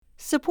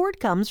Support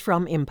comes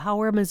from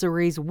Empower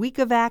Missouri's Week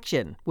of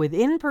Action, with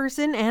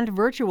in-person and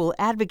virtual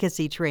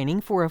advocacy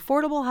training for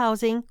affordable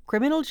housing,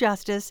 criminal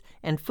justice,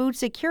 and food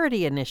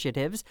security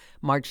initiatives,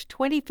 March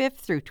 25th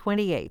through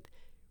 28th.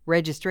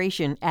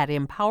 Registration at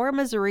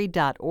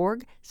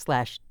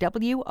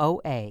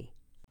empowermissouri.org/WOA.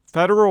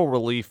 Federal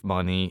relief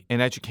money and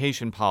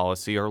education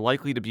policy are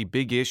likely to be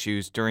big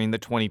issues during the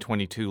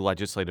 2022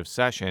 legislative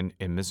session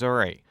in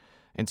Missouri.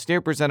 And State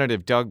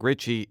Representative Doug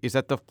Ritchie is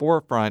at the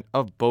forefront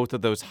of both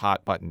of those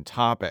hot-button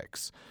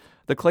topics.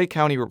 The Clay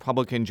County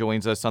Republican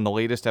joins us on the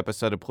latest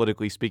episode of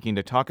Politically Speaking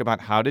to talk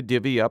about how to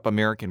divvy up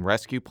American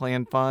Rescue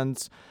Plan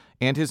funds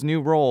and his new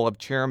role of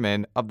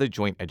chairman of the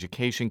Joint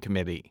Education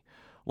Committee.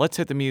 Let's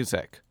hit the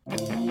music.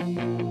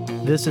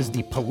 This is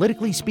the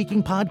Politically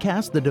Speaking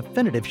podcast, the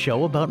definitive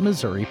show about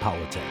Missouri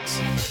politics.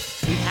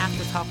 We have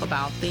to talk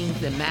about things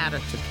that matter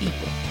to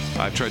people.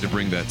 I've tried to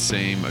bring that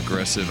same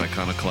aggressive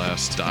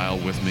iconoclast style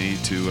with me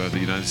to the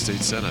United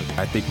States Senate.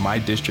 I think my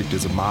district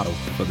is a model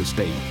for the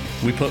state.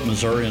 We put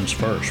Missourians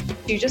first.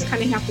 You just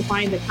kind of have to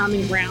find the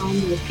common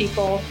ground with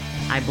people.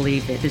 I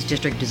believe that this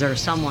district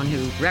deserves someone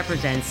who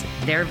represents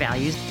their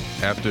values.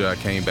 After I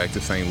came back to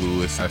St.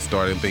 Louis, I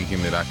started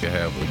thinking that I could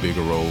have a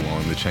bigger role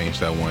on the change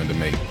that I wanted to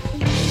make.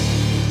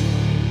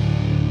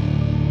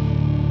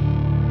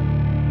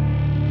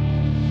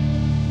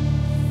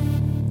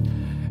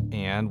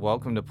 And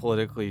welcome to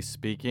Politically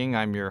Speaking.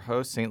 I'm your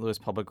host, St. Louis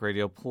Public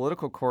Radio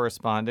political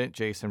correspondent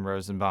Jason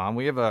Rosenbaum.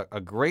 We have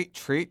a great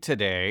treat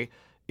today.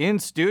 In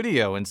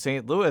studio in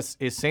St. Louis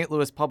is St.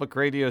 Louis Public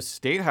Radio's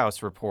State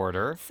House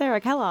reporter,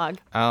 Sarah Kellogg.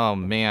 Oh,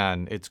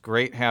 man, it's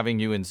great having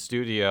you in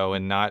studio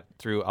and not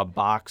through a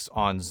box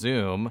on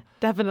Zoom.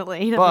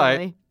 Definitely.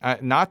 But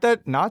not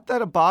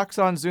that a box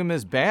on Zoom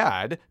is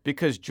bad,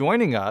 because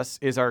joining us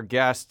is our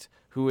guest,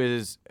 who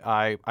is,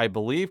 I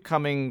believe,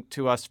 coming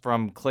to us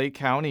from Clay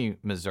County,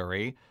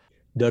 Missouri.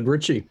 Doug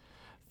Ritchie.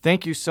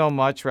 Thank you so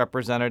much,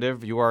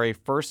 Representative. You are a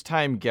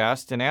first-time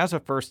guest, and as a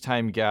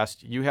first-time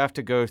guest, you have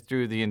to go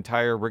through the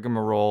entire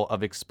rigmarole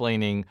of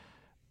explaining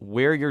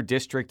where your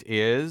district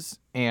is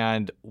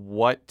and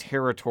what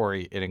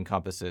territory it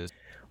encompasses.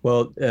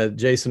 Well,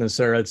 Jason and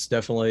Sarah, it's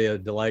definitely a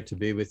delight to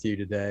be with you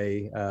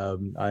today.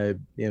 I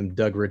am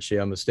Doug Ritchie.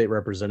 I'm a state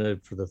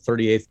representative for the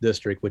 38th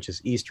District, which is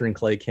Eastern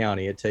Clay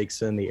County. It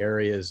takes in the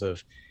areas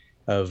of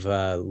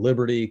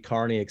Liberty,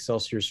 Kearney,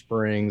 Excelsior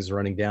Springs,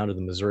 running down to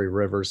the Missouri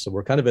River. So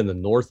we're kind of in the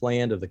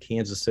northland of the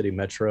Kansas City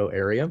metro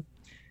area.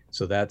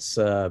 So that's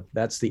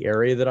the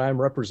area that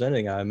I'm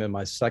representing. I'm in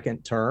my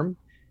second term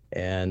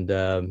and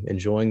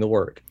enjoying the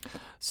work.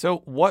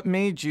 So what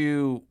made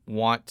you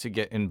want to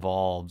get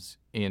involved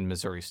in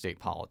Missouri state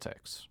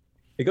politics?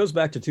 It goes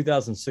back to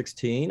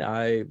 2016.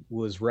 I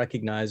was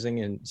recognizing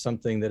in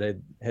something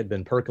that had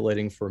been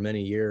percolating for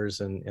many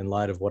years in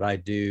light of what I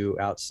do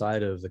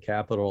outside of the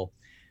Capitol,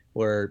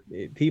 where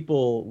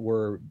people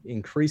were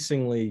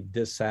increasingly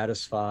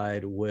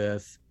dissatisfied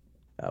with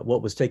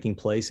what was taking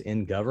place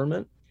in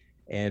government.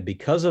 And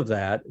because of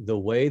that, the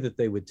way that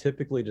they would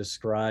typically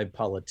describe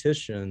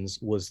politicians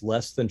was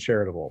less than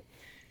charitable.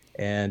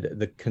 And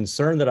the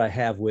concern that I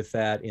have with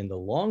that in the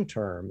long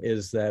term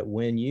is that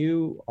when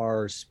you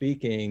are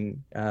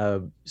speaking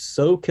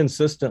so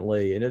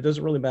consistently, and it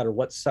doesn't really matter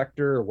what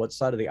sector or what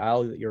side of the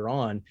aisle that you're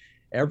on,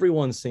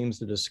 everyone seems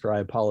to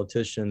describe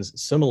politicians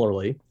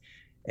similarly.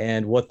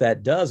 And what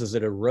that does is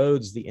it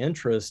erodes the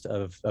interest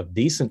of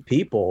decent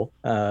people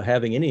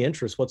having any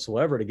interest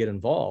whatsoever to get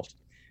involved.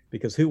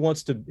 Because who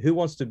wants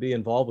to be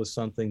involved with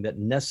something that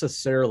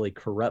necessarily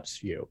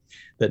corrupts you,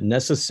 that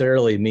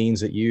necessarily means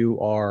that you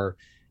are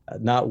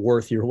not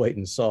worth your weight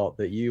in salt,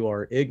 that you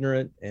are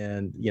ignorant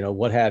and,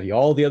 what have you,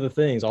 all the other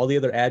things, all the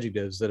other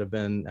adjectives that have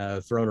been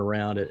thrown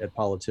around at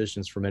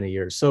politicians for many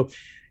years. So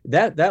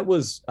that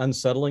was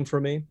unsettling for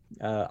me.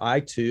 I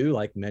too,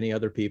 like many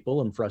other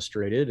people, am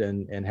frustrated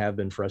and have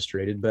been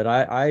frustrated, but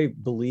I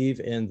believe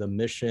in the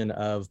mission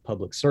of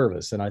public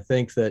service. And I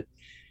think that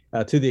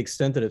to the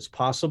extent that it's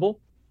possible,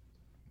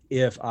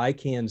 if I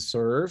can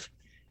serve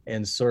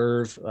in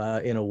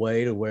a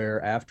way to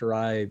where after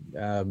I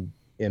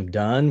am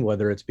done,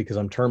 whether it's because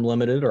I'm term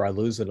limited or I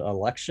lose an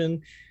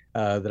election,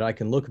 that I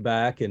can look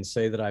back and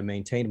say that I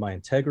maintained my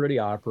integrity,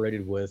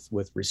 operated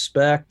with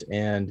respect,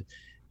 and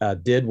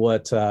did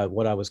what I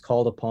was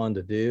called upon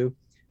to do,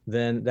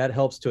 then that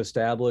helps to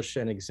establish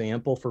an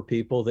example for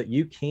people that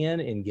you can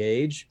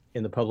engage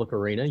in the public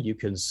arena, you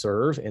can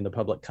serve in the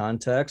public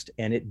context,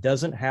 and it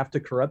doesn't have to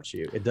corrupt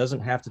you. It doesn't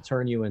have to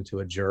turn you into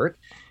a jerk.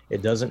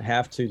 It doesn't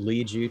have to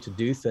lead you to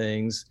do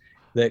things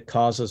that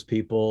causes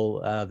people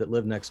that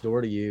live next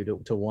door to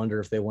you to wonder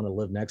if they want to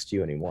live next to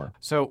you anymore.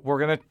 So we're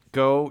going to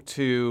go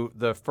to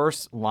the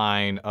first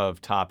line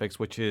of topics,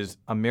 which is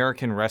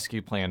American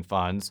Rescue Plan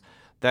funds.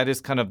 That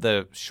is kind of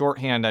the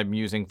shorthand I'm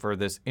using for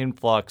this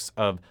influx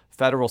of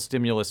federal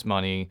stimulus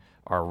money,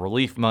 or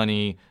relief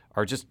money,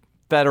 or just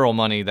federal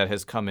money that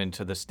has come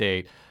into the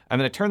state. I'm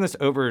going to turn this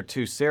over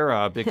to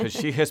Sarah because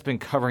she has been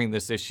covering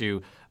this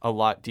issue a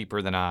lot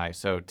deeper than I.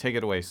 So take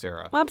it away,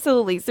 Sarah. Well,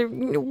 absolutely. So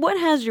what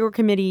has your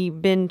committee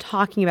been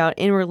talking about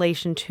in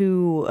relation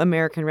to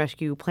American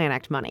Rescue Plan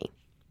Act money?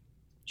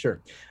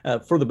 Sure.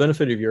 For the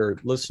benefit of your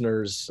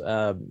listeners,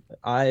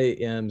 I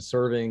am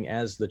serving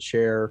as the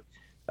chair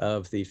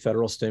of the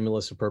Federal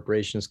Stimulus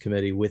Appropriations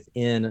Committee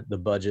within the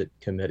Budget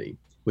Committee.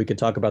 We can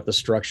talk about the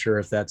structure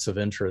if that's of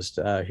interest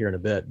here in a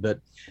bit. But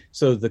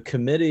so the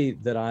committee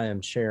that I am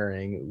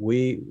chairing,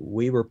 we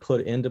were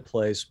put into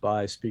place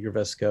by Speaker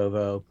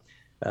Vescovo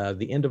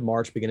the end of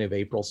March, beginning of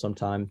April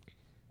sometime.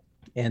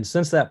 And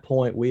since that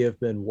point, we have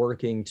been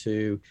working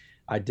to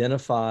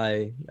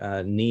identify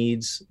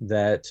needs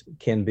that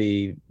can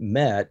be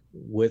met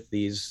with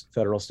these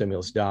federal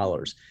stimulus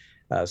dollars.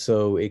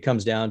 So it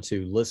comes down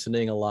to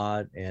listening a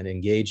lot and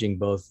engaging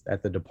both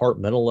at the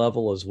departmental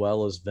level as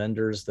well as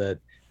vendors that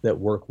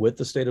work with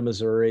the state of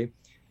Missouri,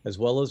 as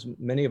well as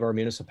many of our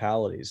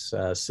municipalities,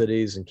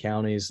 cities and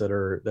counties that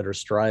are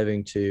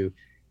striving to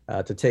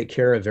take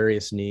care of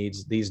various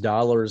needs. These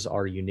dollars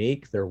are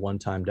unique. They're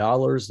one-time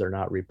dollars. They're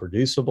not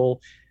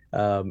reproducible.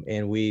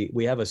 And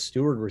we have a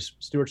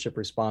stewardship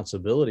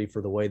responsibility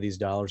for the way these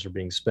dollars are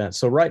being spent.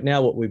 So right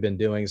now, what we've been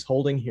doing is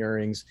holding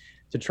hearings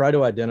to try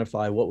to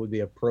identify what would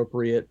be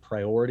appropriate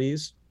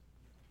priorities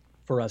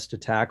for us to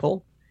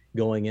tackle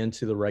going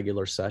into the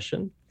regular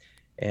session.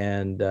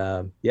 And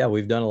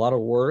we've done a lot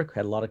of work,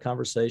 had a lot of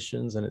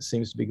conversations, and it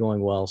seems to be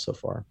going well so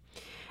far.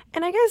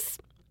 And I guess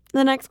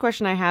the next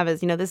question I have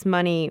is, this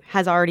money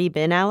has already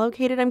been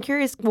allocated. I'm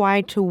curious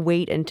why to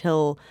wait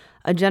until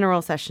a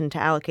general session to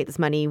allocate this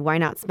money. Why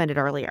not spend it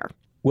earlier?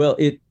 Well,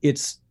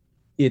 it's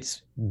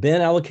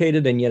been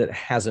allocated, and yet it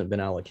hasn't been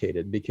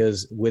allocated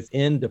because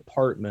within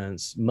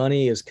departments,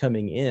 money is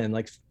coming in.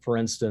 Like, for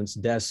instance,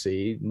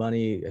 DESE,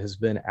 money has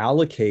been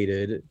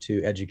allocated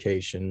to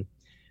education,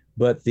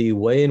 but the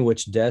way in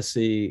which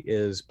DESE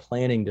is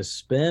planning to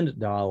spend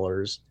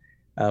dollars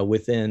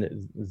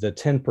within the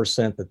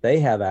 10% that they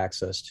have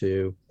access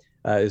to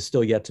is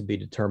still yet to be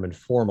determined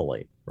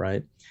formally,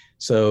 right?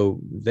 So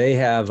they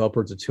have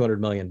upwards of $200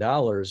 million,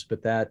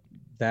 but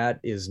that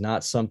is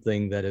not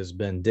something that has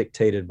been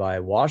dictated by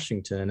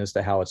Washington as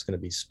to how it's going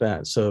to be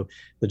spent. So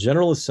the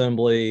General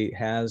Assembly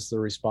has the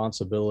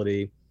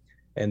responsibility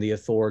and the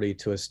authority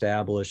to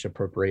establish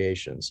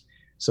appropriations.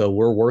 So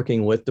we're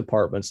working with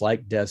departments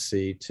like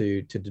DESE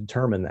to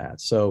determine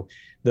that. So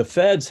the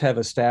feds have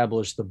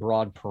established the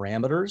broad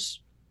parameters,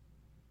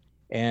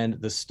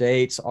 and the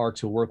states are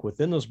to work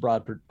within those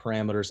broad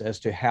parameters as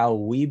to how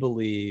we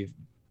believe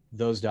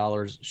those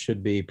dollars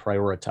should be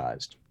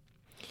prioritized.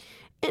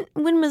 And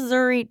when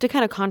Missouri, to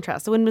kind of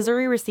contrast, so when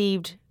Missouri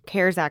received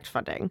CARES Act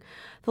funding,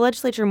 the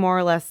legislature more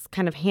or less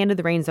kind of handed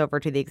the reins over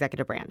to the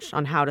executive branch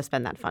on how to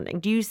spend that funding.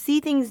 Do you see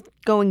things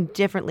going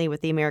differently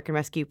with the American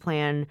Rescue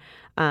Plan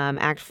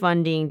Act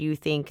funding? Do you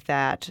think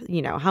that,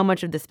 how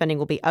much of the spending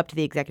will be up to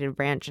the executive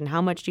branch, and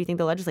how much do you think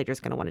the legislature is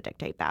going to want to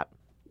dictate that?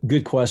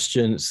 Good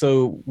question.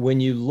 So when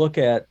you look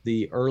at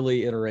the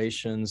early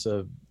iterations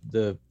of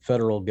the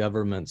federal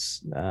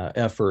government's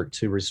effort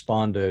to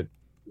respond to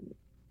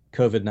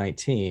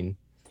COVID-19,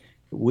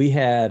 we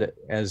had,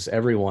 as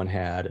everyone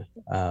had,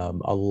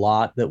 a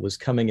lot that was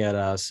coming at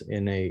us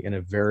in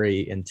a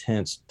very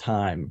intense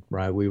time,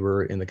 right? We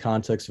were in the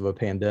context of a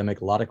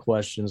pandemic, a lot of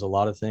questions, a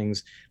lot of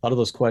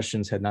those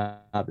questions had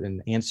not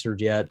been answered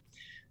yet.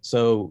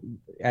 So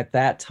at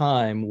that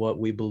time, what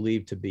we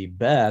believed to be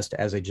best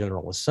as a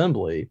General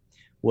Assembly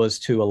was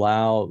to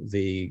allow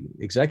the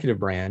executive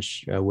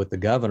branch with the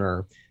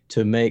governor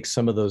to make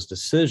some of those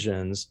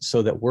decisions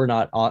so that we're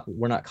not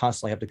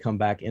constantly have to come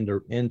back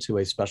into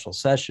a special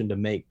session to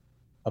make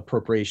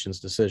appropriations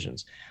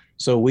decisions.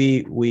 So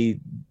we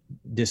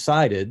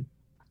decided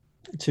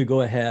to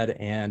go ahead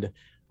and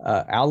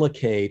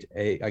allocate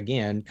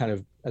again, kind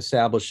of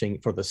establishing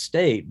for the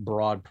state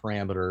broad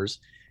parameters.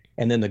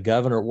 And then the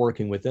governor,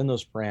 working within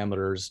those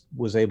parameters,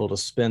 was able to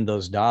spend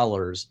those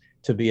dollars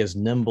to be as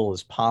nimble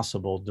as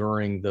possible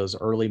during those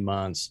early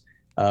months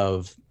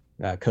of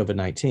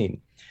COVID-19.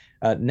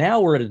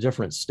 Now we're at a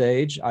different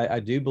stage. I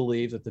do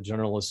believe that the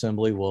General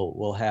Assembly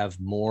will have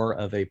more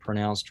of a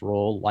pronounced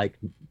role like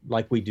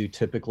we do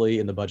typically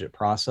in the budget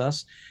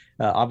process.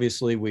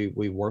 Obviously,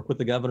 we work with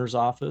the governor's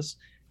office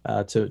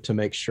to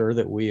make sure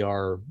that we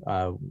are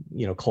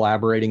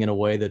collaborating in a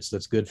way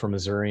that's good for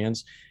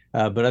Missourians.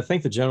 But I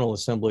think the General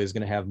Assembly is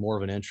going to have more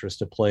of an interest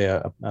to play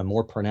a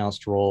more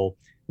pronounced role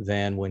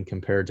than when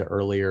compared to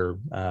earlier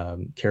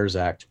CARES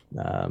Act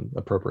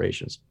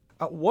appropriations.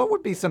 What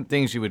would be some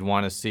things you would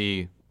want to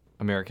see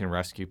American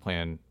Rescue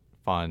Plan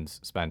funds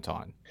spent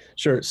on?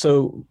 Sure.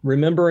 So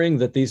remembering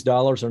that these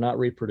dollars are not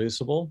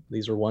reproducible,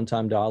 these are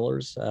one-time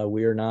dollars.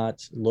 We are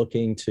not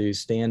looking to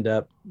stand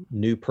up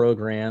new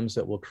programs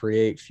that will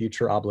create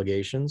future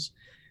obligations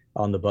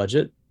on the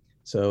budget.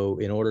 So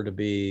in order to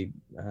be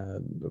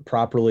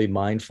properly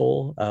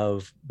mindful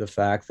of the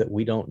fact that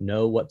we don't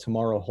know what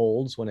tomorrow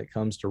holds when it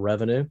comes to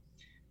revenue,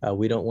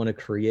 We don't want to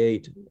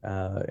create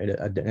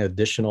an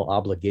additional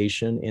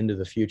obligation into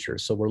the future.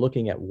 So we're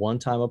looking at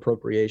one-time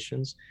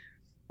appropriations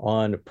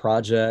on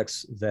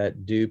projects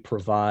that do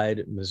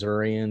provide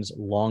Missourians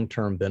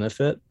long-term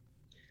benefit.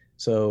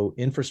 So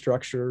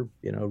infrastructure,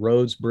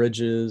 roads,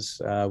 bridges,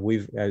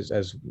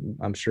 as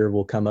I'm sure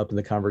will come up in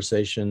the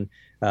conversation,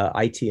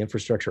 IT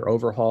infrastructure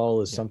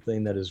overhaul is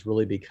something that has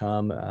really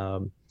become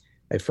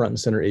a front and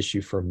center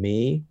issue for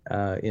me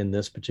in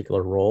this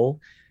particular role.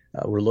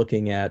 We're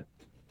looking at,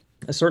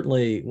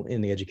 certainly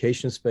in the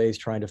education space,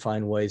 trying to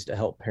find ways to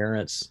help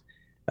parents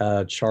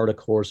chart a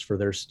course for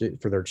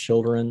their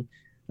children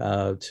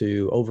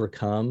to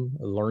overcome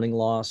learning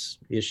loss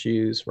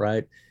issues,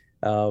 right?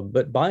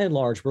 But by and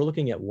large, we're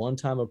looking at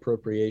one-time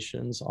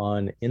appropriations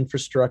on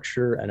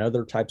infrastructure and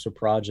other types of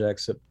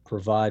projects that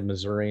provide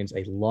Missourians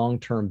a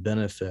long-term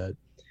benefit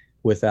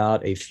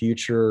without a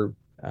future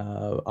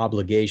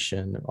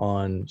obligation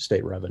on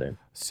state revenue.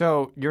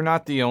 So you're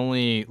not the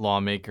only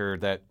lawmaker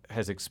that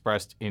has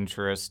expressed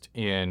interest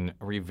in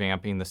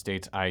revamping the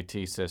state's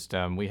IT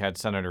system. We had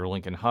Senator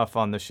Lincoln Hough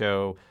on the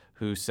show,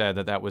 who said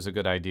that was a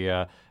good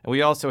idea. And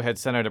we also had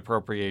Senate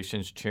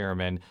Appropriations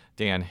Chairman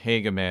Dan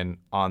Hegeman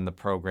on the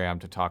program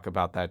to talk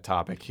about that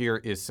topic. Here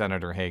is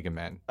Senator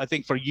Hegeman. I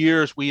think for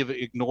years we have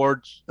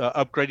ignored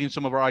upgrading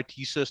some of our IT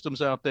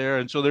systems out there,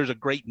 and so there's a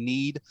great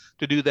need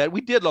to do that.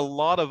 We did a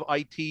lot of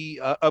IT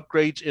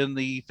upgrades in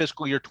the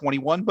fiscal year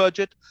 21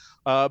 budget,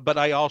 but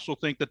I also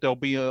think that there'll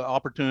be an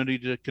opportunity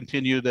to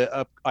continue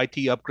the IT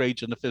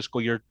upgrades in the fiscal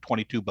year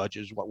 22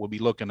 budget is what we'll be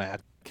looking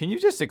at. Can you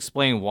just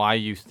explain why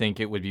you think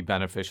it would be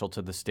beneficial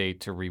to the state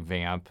to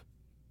revamp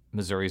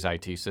Missouri's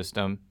IT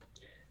system?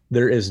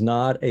 There is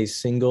not a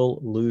single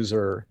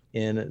loser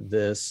in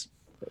this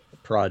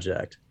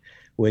project.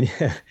 When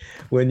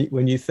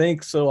you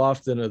think so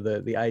often of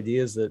the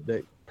ideas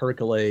that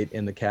percolate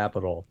in the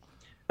Capitol,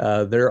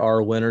 there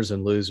are winners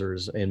and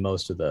losers in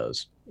most of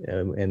those.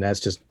 And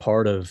that's just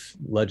part of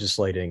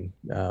legislating,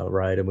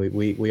 right? And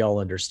we all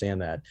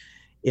understand that.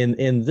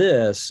 In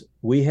this,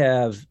 we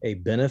have a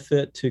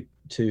benefit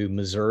to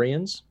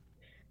Missourians.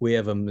 We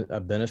have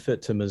a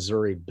benefit to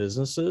Missouri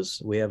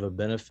businesses. We have a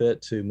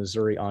benefit to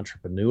Missouri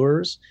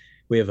entrepreneurs.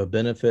 We have a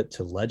benefit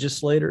to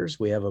legislators.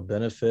 We have a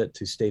benefit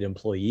to state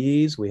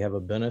employees. We have a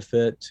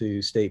benefit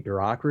to state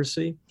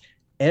bureaucracy.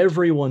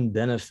 Everyone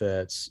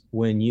benefits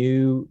when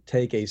you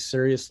take a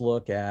serious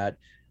look at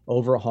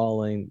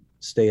overhauling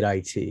state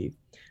IT.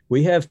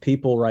 We have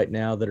people right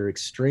now that are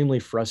extremely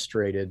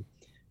frustrated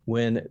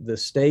when the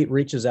state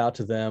reaches out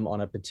to them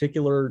on a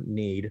particular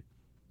need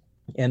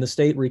and the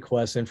state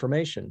requests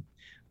information.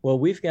 Well,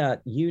 we've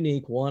got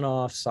unique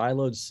one-off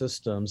siloed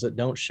systems that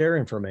don't share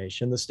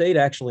information. The state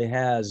actually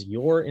has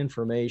your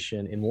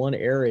information in one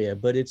area,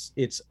 but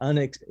it's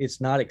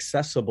not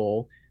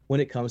accessible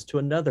when it comes to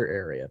another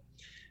area.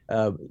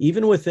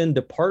 Even within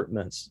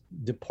departments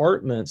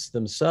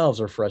themselves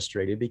are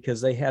frustrated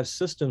because they have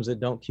systems that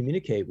don't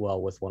communicate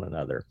well with one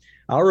another.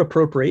 Our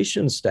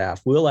appropriations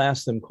staff will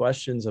ask them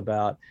questions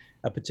about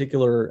a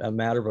particular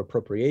matter of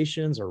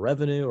appropriations or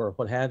revenue or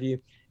what have you,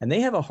 and they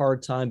have a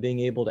hard time being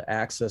able to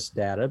access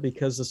data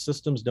because the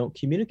systems don't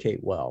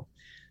communicate well.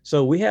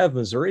 So we have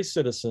Missouri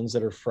citizens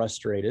that are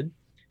frustrated.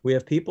 We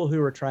have people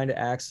who are trying to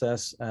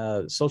access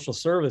social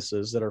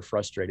services that are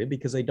frustrated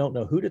because they don't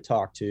know who to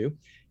talk to.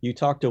 You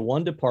talk to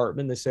one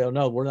department, they say, oh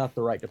no, we're not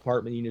the right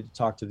department. You need to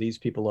talk to these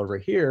people over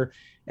here.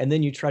 And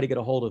then you try to get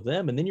a hold of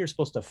them. And then you're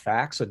supposed to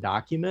fax a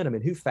document. I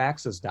mean, who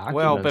faxes documents?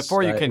 Well,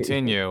 before you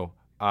continue,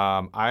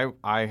 I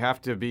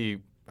have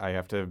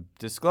to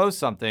disclose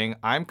something.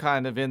 I'm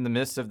kind of in the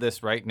midst of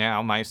this right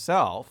now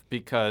myself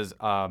because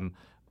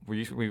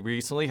we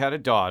recently had a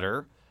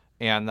daughter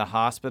and the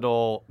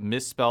hospital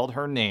misspelled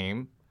her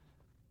name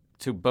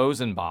to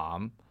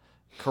Bosenbaum,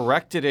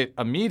 corrected it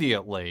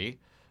immediately.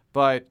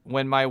 But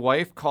when my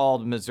wife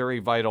called Missouri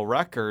Vital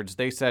Records,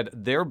 they said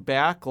they're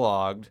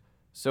backlogged,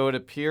 so it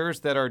appears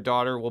that our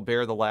daughter will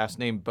bear the last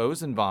name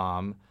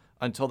Bosenbaum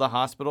until the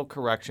hospital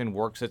correction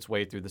works its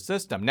way through the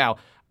system. Now,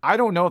 I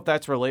don't know if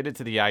that's related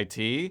to the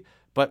IT,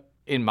 but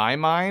in my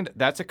mind,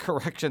 that's a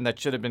correction that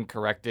should have been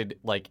corrected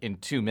like in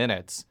 2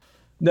 minutes.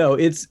 No,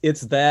 it's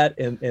that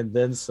and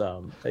then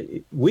some.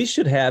 We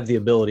should have the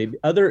ability.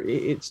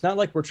 It's not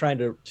like we're trying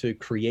to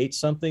create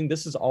something.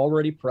 This is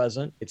already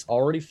present. It's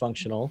already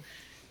functional.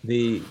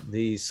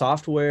 The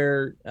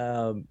software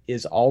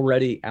is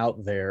already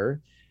out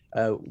there.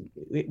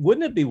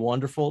 Wouldn't it be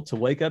wonderful to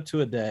wake up to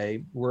a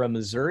day where a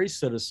Missouri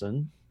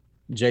citizen,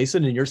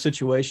 Jason, in your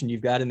situation, you've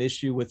got an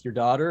issue with your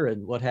daughter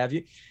and what have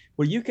you,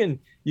 where you can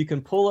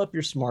pull up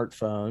your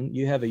smartphone,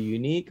 you have a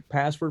unique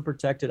password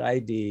protected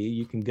ID,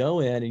 you can go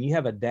in and you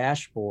have a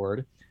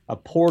dashboard, a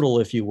portal,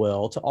 if you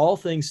will, to all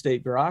things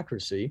state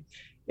bureaucracy.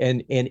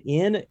 And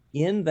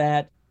in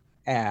that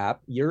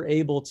app, you're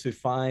able to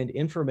find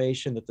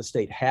information that the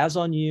state has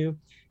on you.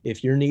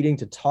 If you're needing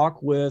to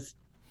talk with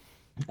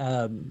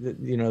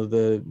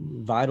the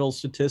vital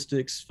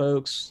statistics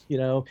folks, you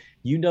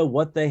know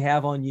what they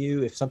have on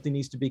you. If something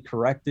needs to be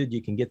corrected,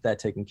 you can get that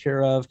taken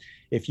care of.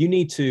 If you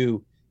need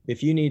to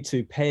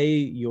pay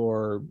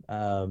your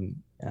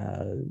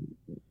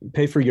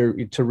pay for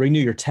to renew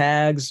your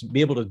tags,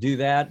 be able to do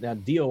that. Now,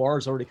 DOR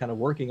is already kind of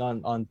working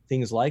on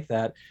things like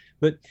that.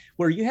 But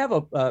where you have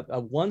a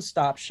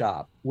one-stop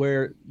shop,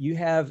 where you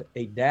have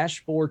a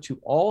dashboard to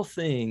all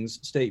things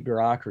state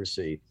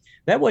bureaucracy,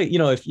 that way,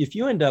 if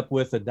you end up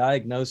with a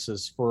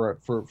diagnosis for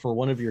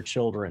one of your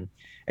children,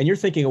 and you're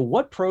thinking, well,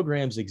 what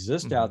programs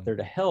exist out there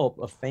to help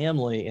a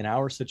family in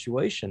our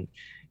situation,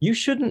 you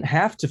shouldn't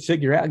have to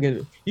figure out,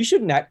 you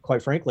shouldn't,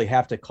 quite frankly,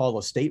 have to call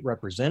a state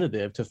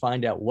representative to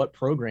find out what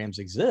programs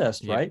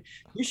exist, right?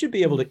 You should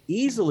be able to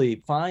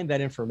easily find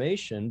that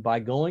information by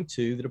going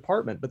to the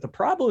department. But the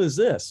problem is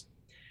this: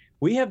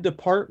 we have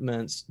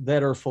departments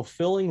that are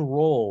fulfilling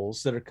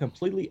roles that are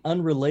completely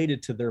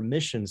unrelated to their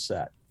mission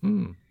set.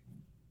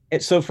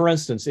 And so, for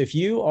instance, if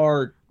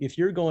you're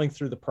going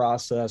through the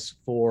process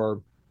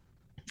for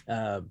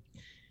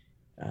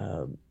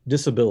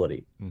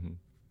disability,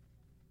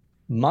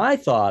 my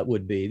thought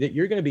would be that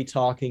you're going to be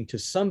talking to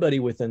somebody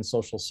within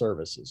social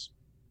services,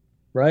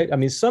 right? I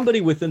mean,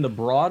 somebody within the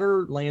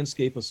broader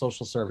landscape of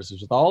social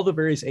services, with all the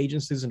various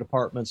agencies and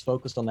departments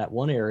focused on that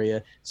one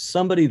area.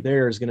 Somebody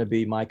there is going to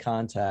be my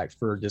contact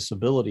for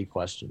disability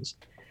questions.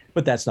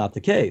 But that's not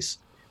the case,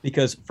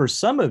 because for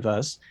some of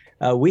us,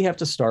 we have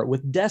to start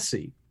with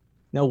DESE.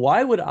 Now,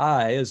 why would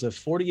I, as a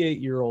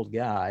 48-year-old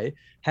guy,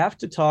 have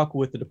to talk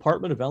with the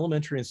Department of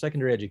Elementary and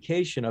Secondary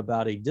Education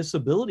about a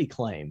disability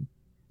claim?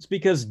 It's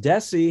because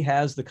DESE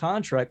has the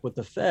contract with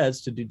the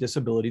feds to do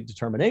disability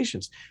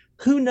determinations.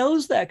 Who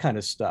knows that kind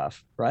of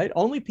stuff, right?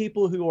 Only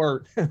people who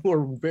are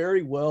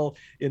very well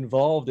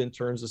involved in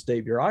terms of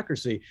state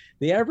bureaucracy.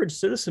 The average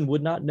citizen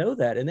would not know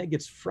that, and that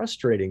gets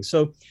frustrating.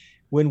 So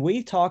when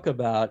we talk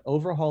about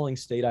overhauling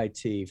state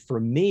IT, for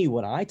me,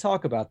 when I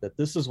talk about that,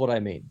 this is what I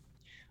mean.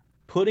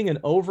 Putting an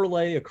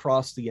overlay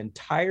across the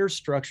entire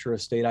structure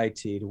of state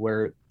IT to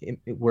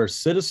where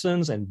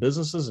citizens and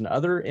businesses and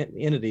other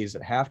entities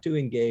that have to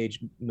engage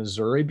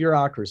Missouri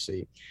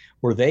bureaucracy,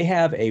 where they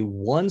have a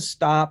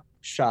one-stop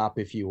shop,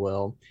 if you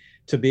will,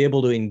 to be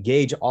able to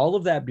engage all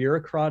of that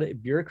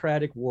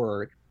bureaucratic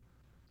work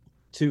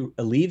to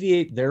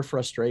alleviate their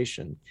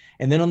frustration.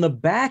 And then on the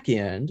back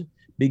end,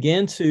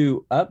 begin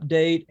to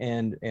update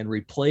and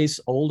replace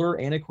older,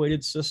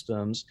 antiquated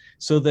systems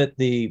so that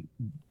the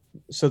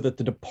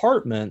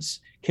departments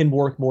can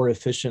work more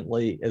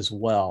efficiently as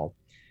well.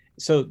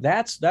 So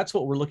that's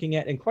what we're looking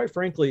at. And quite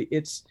frankly,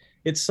 it's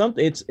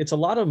a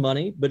lot of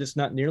money, but it's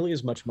not nearly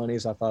as much money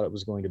as I thought it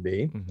was going to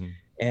be.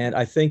 And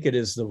I think it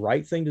is the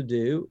right thing to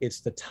do. It's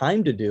the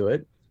time to do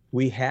it.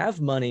 We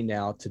have money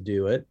now to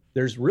do it.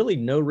 There's really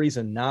no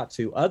reason not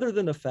to, other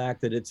than the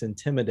fact that it's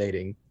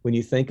intimidating. When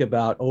you think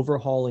about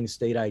overhauling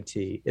state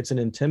IT, it's an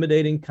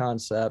intimidating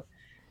concept.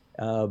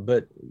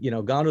 But,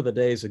 gone are the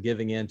days of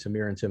giving in to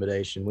mere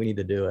intimidation. We need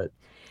to do it.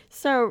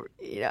 So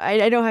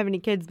I don't have any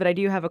kids, but I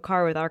do have a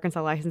car with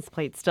Arkansas license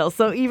plates still.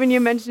 So even you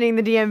mentioning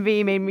the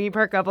DMV made me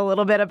perk up a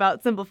little bit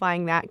about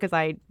simplifying that, because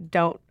I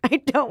don't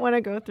want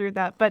to go through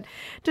that. But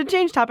to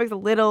change topics a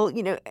little,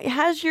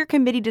 has your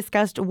committee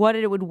discussed what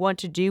it would want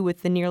to do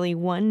with the nearly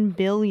 $1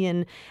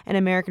 billion in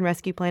American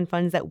Rescue Plan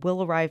funds that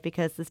will arrive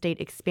because the state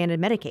expanded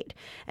Medicaid?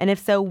 And if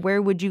so,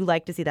 where would you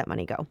like to see that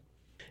money go?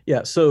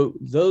 Yeah, so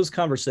those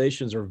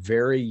conversations are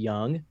very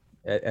young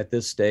at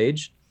this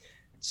stage.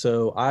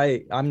 So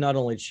I'm not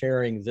only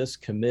chairing this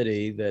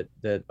committee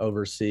that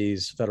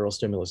oversees federal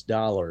stimulus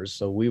dollars.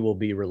 So we will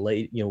be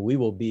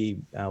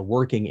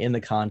working in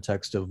the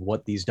context of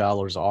what these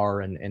dollars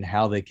are and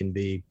how they can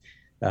be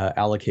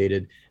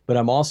allocated. But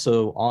I'm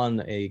also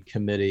on a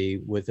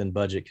committee within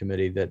Budget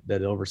Committee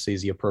that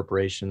oversees the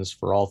appropriations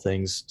for all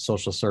things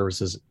social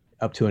services,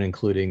 up to and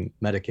including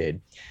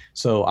Medicaid.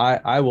 So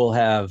I will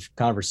have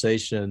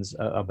conversations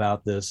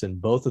about this in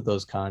both of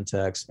those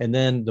contexts, and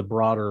then the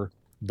broader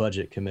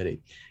Budget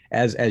Committee.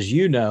 As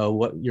you know,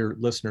 what your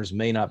listeners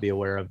may not be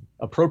aware of,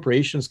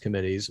 appropriations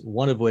committees,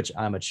 one of which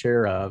I'm a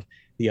chair of,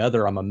 the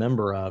other I'm a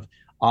member of,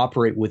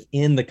 operate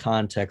within the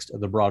context of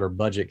the broader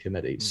Budget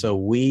Committee. So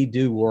we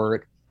do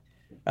work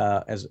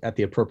at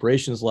the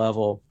appropriations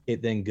level.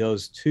 It then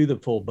goes to the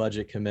full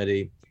Budget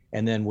Committee,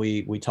 and then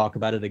we talk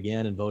about it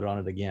again and vote on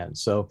it again.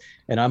 So,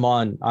 and I'm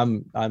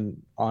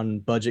on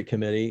Budget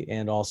Committee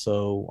and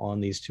also on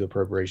these two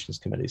appropriations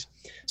committees.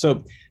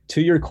 So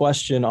to your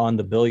question on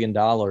the $1 billion,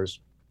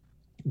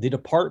 the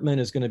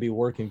department is going to be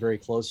working very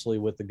closely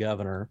with the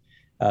governor.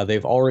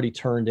 They've already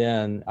turned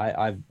in,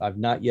 I've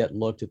not yet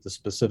looked at the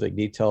specific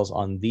details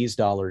on these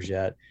dollars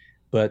yet,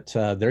 but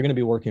they're going to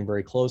be working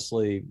very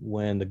closely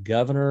when the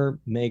governor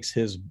makes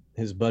his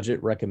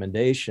budget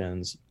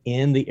recommendations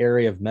in the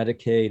area of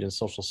Medicaid and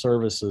social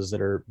services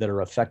that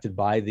are affected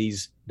by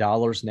these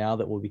dollars now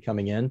that will be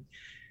coming in.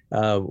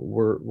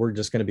 We're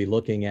just going to be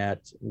looking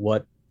at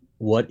what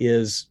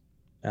is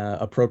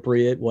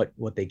appropriate,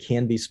 what they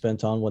can be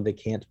spent on, what they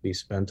can't be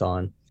spent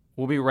on.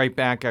 We'll be right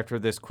back after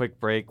this quick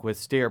break with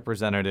State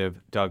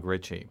Representative Doug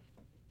Ritchie.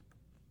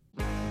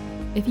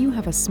 If you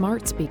have a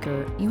smart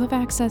speaker, you have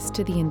access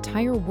to the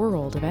entire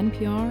world of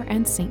NPR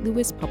and St.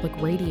 Louis Public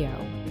Radio.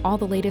 All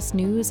the latest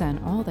news and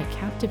all the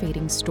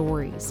captivating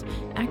stories.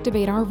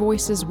 Activate our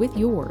voices with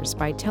yours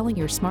by telling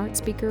your smart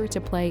speaker to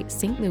play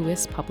St.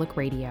 Louis Public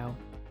Radio.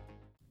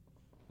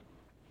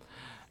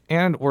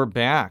 And we're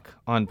back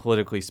on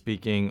Politically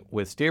Speaking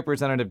with State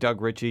Representative Doug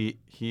Richey.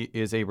 He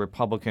is a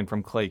Republican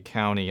from Clay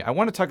County. I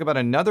want to talk about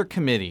another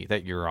committee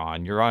that you're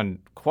on. You're on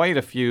quite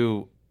a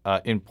few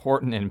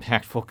important and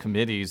impactful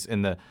committees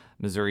in the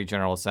Missouri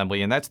General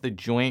Assembly, and that's the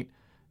Joint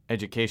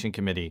Education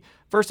Committee.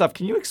 First off,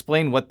 can you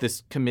explain what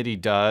this committee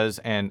does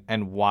and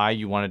why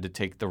you wanted to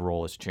take the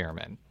role as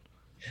chairman?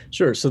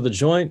 Sure. So the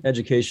Joint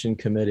Education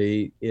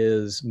Committee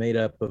is made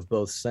up of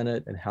both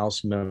Senate and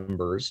House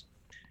members.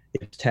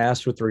 It's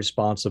tasked with the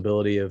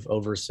responsibility of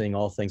overseeing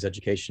all things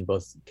education,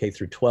 both K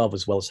through 12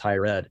 as well as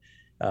higher ed.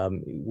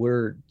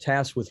 We're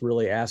tasked with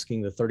really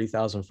asking the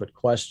 30,000-foot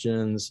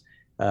questions,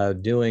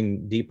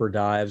 doing deeper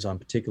dives on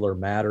particular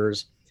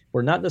matters.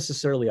 We're not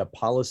necessarily a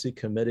policy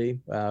committee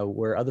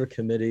where other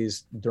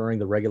committees during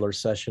the regular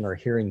session are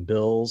hearing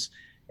bills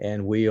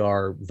and we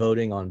are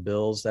voting on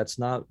bills. That's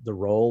not the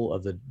role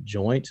of the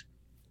Joint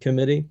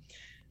Committee.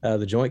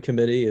 The Joint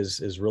Committee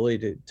is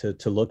really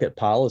to look at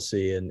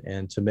policy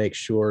and to make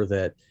sure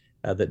that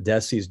that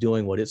DESE is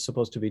doing what it's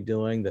supposed to be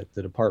doing, that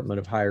the Department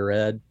of Higher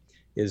Ed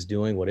is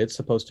doing what it's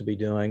supposed to be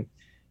doing.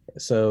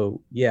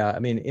 So, yeah, I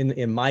mean,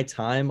 in my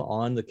time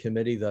on the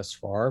committee thus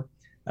far,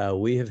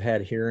 we have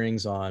had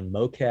hearings on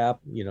MOCAP,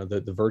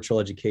 the virtual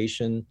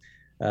education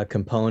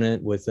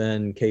component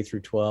within K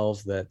through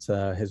 12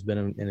 that has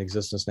been in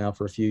existence now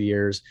for a few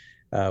years.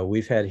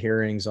 We've had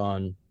hearings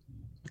on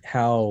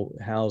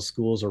how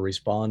schools are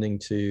responding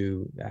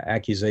to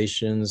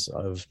accusations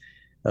of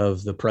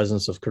the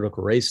presence of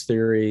critical race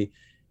theory,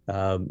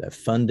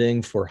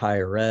 funding for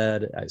higher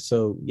ed.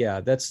 So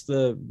yeah, that's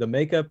the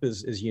makeup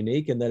is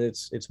unique in that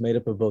it's made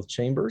up of both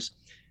chambers.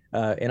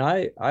 And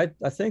I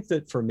think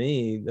that for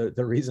me,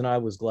 the reason I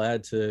was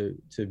glad to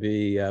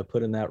be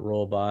put in that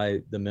role by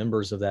the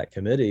members of that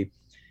committee,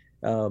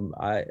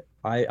 I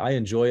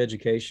enjoy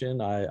education.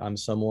 I'm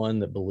someone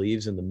that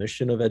believes in the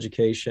mission of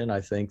education.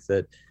 I think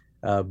that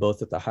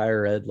both at the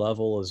higher ed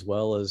level as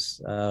well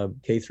as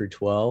K through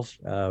 12,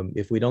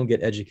 if we don't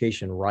get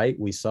education right,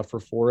 we suffer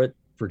for it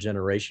for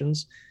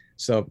generations.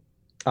 So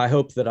I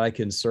hope that I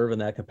can serve in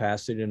that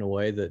capacity in a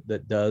way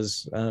that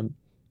does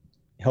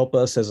help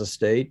us as a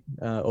state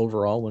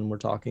overall when we're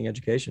talking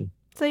education.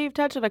 So you've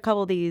touched on a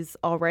couple of these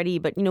already,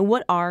 but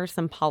what are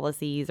some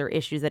policies or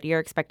issues that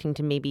you're expecting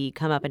to maybe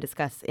come up and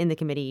discuss in the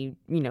committee,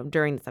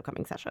 during this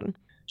upcoming session?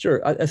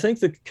 Sure. I think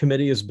the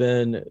committee has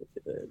been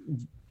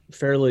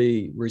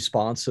fairly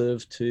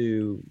responsive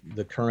to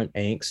the current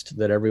angst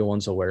that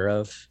everyone's aware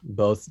of,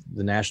 both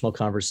the national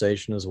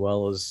conversation as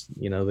well as,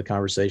 the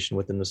conversation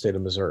within the state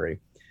of Missouri,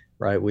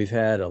 right? We've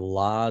had a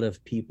lot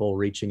of people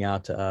reaching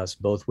out to us,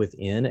 both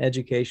within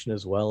education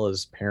as well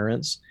as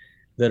parents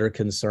that are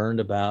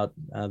concerned about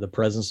the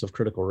presence of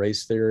critical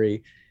race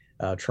theory,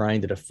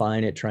 trying to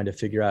define it, trying to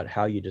figure out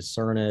how you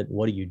discern it,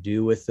 what do you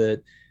do with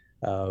it?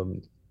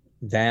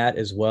 That,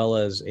 as well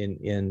as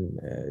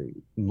in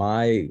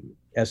my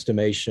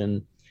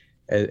estimation,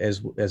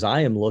 as I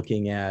am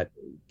looking at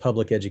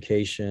public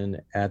education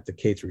at the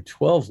K through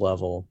 12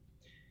 level,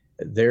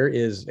 there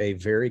is a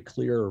very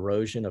clear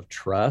erosion of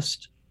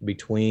trust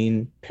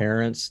between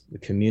parents, the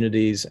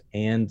communities,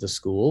 and the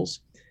schools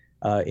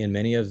in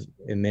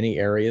many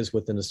areas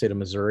within the state of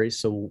Missouri.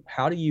 So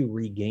how do you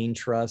regain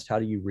trust? How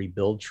do you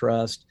rebuild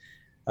trust?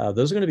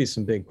 Those are going to be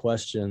some big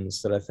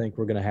questions that I think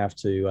we're going to have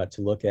to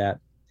look at.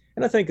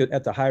 And I think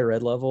at the higher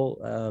ed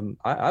level,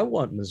 I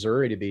want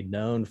Missouri to be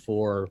known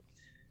for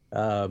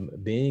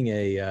being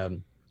a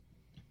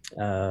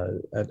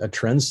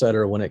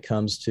trendsetter when it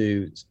comes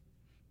to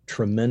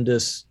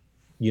tremendous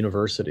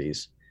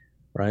universities,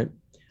 right?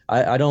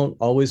 I don't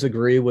always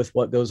agree with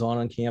what goes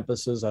on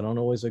campuses. I don't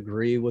always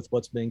agree with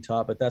what's being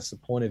taught, but that's the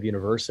point of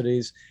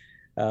universities.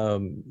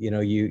 You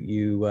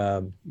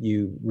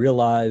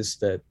realize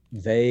that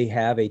they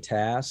have a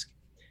task.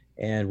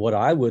 And what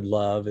I would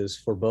love is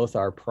for both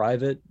our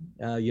private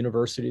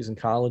universities and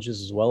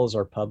colleges, as well as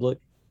our public,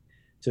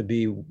 to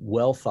be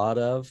well thought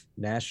of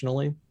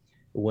nationally.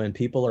 When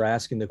people are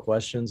asking the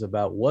questions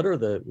about what are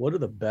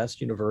the best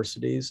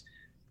universities,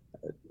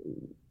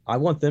 I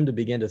want them to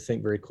begin to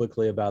think very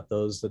quickly about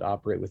those that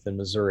operate within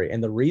Missouri.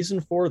 And the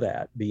reason for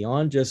that,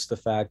 beyond just the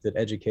fact that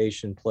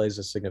education plays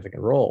a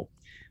significant role,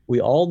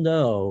 we all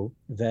know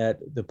that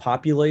the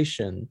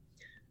population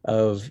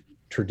of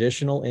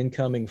traditional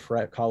incoming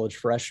college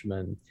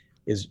freshmen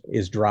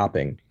is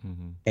dropping,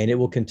 and it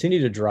will continue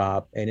to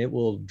drop, and it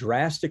will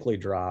drastically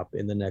drop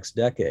in the next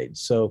decade.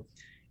 So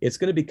it's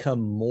going to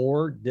become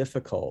more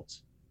difficult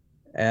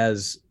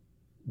as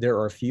there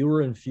are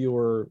fewer and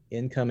fewer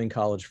incoming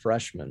college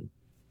freshmen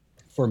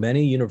for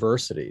many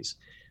universities.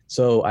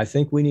 So I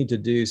think we need to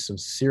do some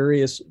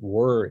serious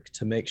work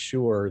to make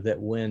sure that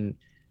when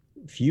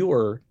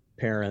fewer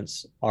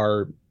parents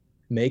are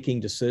making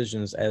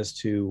decisions as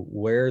to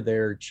where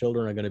their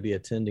children are going to be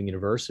attending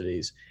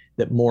universities,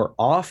 that more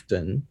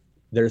often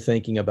they're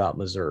thinking about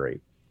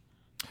Missouri.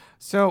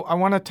 So I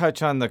want to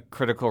touch on the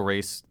critical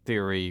race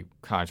theory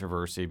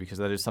controversy, because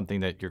that is something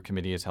that your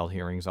committee has held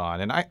hearings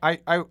on. And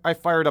I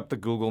fired up the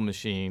Google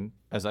machine,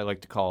 as I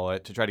like to call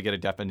it, to try to get a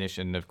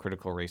definition of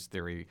critical race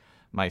theory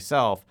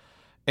myself.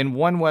 And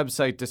one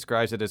website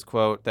describes it as,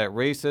 quote, that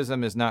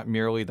racism is not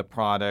merely the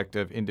product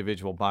of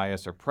individual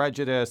bias or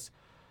prejudice,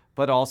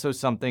 but also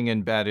something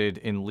embedded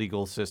in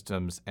legal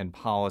systems and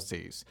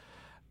policies.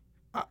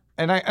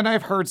 And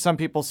I've heard some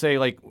people say,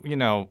 like,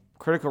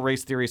 critical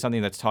race theory is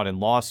something that's taught in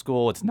law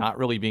school. It's not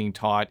really being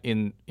taught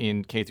in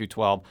K through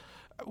 12.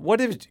 What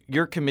has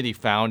your committee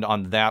found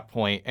on that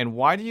point, and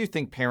why do you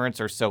think parents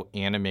are so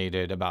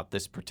animated about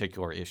this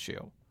particular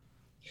issue?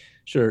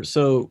 Sure.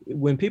 So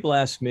when people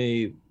ask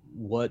me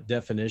what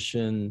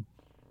definition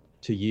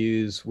to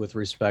use with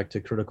respect to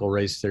critical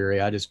race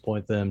theory, I just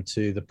point them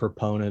to the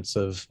proponents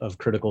of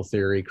critical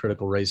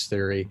race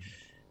theory,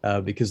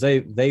 because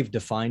they've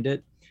defined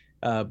it.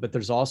 But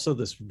there's also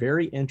this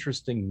very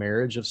interesting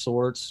marriage of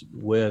sorts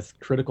with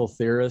critical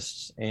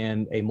theorists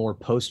and a more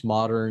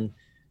postmodern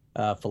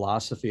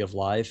philosophy of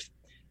life.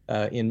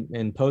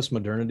 In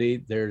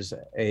postmodernity, there's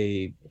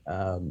a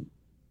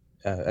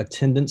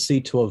tendency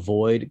to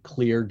avoid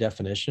clear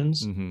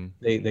definitions. Mm-hmm.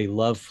 They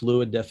love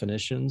fluid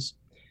definitions.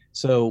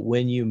 So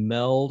when you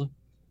meld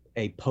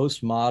a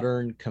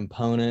postmodern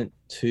component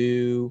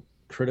to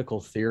critical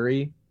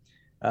theory,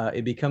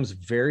 it becomes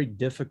very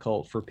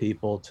difficult for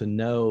people to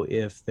know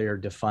if they're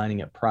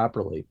defining it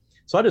properly.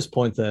 So I just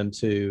point them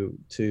to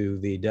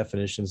the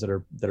definitions that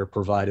are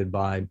provided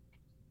by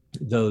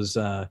those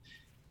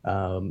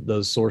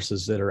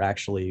sources that are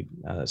actually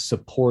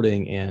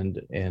supporting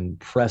and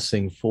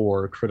pressing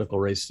for critical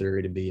race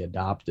theory to be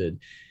adopted.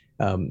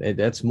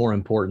 That's more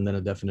important than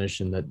a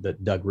definition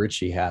that Doug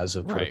Ritchie has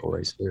of critical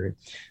race theory.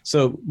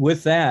 So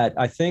with that,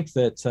 I think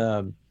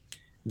that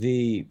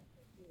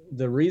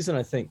the reason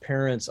I think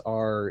parents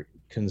are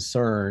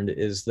concerned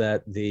is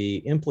that the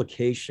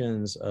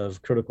implications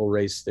of critical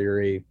race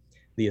theory,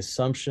 the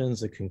assumptions,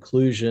 the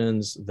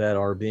conclusions that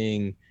are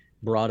being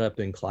brought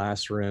up in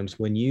classrooms,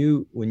 when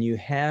you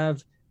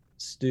have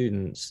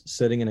students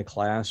sitting in a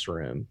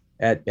classroom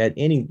at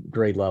any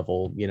grade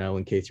level,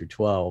 in K through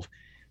 12,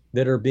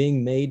 that are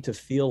being made to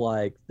feel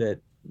like that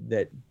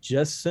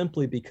just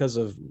simply because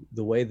of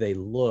the way they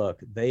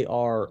look, they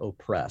are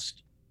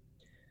oppressed.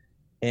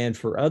 And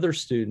for other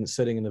students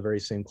sitting in the very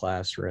same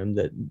classroom,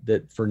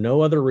 that for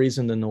no other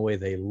reason than the way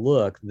they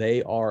look,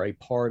 they are a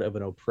part of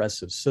an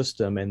oppressive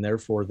system, and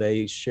therefore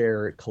they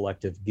share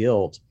collective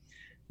guilt.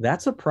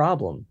 That's a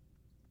problem.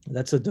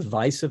 That's a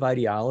divisive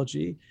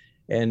ideology,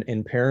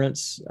 and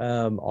parents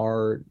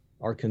are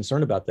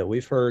concerned about that.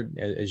 We've heard,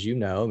 as you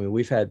know,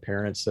 we've had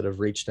parents that have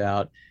reached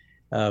out,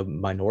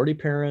 minority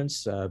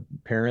parents,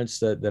 parents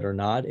that are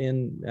not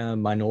in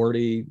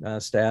minority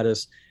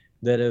status,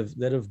 that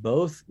have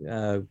both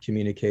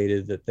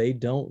communicated that they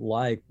don't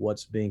like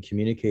what's being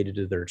communicated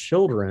to their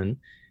children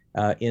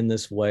in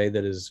this way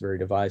that is very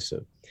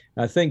divisive.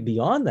 And I think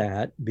beyond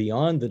that,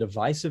 beyond the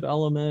divisive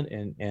element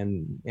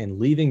and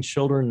leaving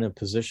children in a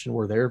position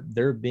where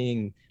they're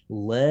being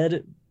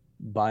led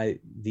by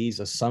these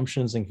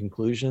assumptions and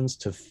conclusions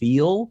to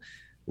feel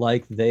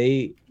like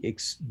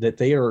that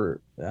they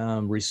are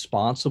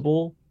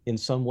responsible in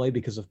some way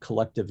because of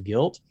collective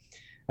guilt.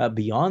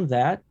 Beyond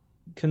that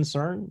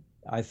concern,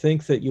 I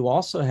think that you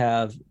also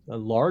have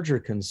larger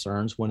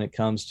concerns when it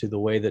comes to the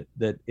way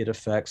that it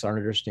affects our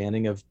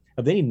understanding of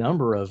any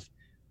number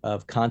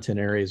of content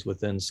areas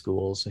within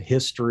schools,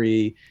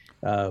 history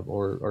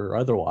or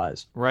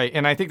otherwise. Right.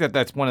 And I think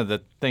that's one of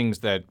the things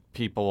that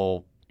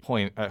people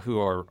who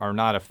are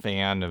not a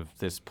fan of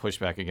this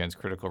pushback against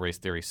critical race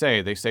theory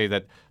say. They say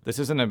that this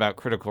isn't about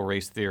critical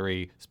race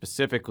theory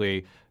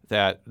specifically,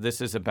 that this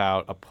is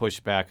about a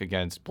pushback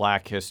against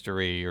Black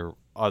history or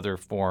other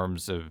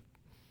forms of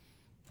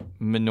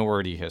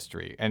minority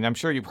history. And I'm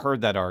sure you've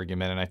heard that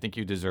argument, and I think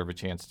you deserve a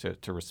chance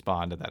to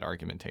respond to that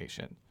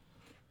argumentation.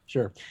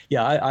 Sure.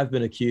 Yeah, I've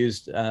been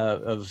accused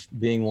of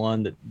being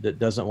one that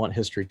doesn't want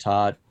history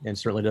taught, and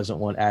certainly doesn't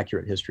want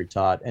accurate history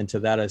taught. And to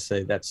that I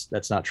say that's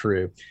not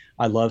true.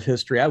 I love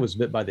history. I was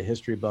bit by the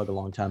history bug a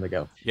long time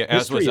ago. Yeah,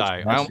 as was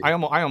I.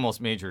 I almost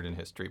majored in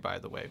history, by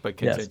the way, but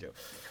continue.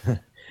 Yes.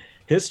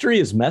 History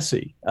is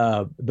messy,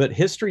 but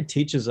history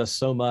teaches us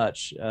so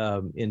much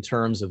in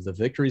terms of the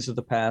victories of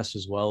the past,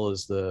 as well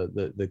as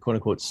the quote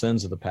unquote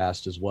sins of the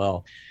past as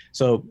well.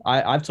 So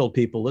I've told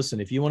people, listen,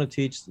 if you want to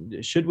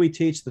teach, should we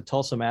teach the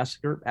Tulsa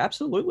Massacre?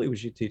 Absolutely, we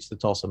should teach the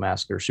Tulsa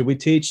Massacre. Should we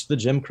teach the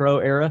Jim Crow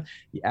era?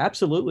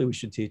 Absolutely, we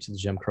should teach the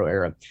Jim Crow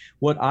era.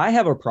 What I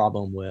have a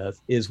problem with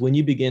is when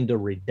you begin to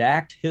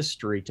redact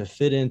history to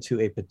fit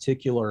into a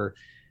particular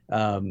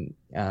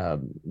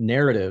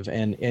narrative.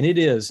 And it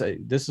is,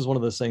 this is one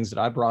of those things that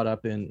I brought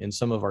up in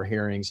some of our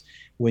hearings.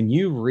 When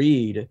you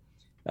read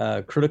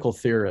critical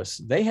theorists,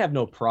 they have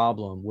no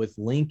problem with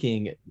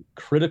linking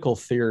critical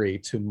theory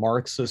to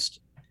Marxist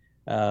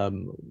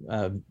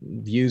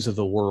views of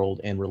the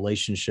world and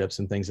relationships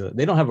and things.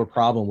 They don't have a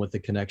problem with the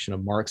connection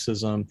of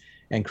Marxism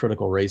and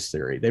critical race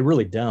theory. They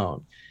really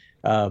don't.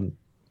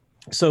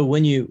 So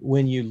when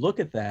you look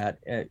at that,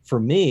 for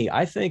me,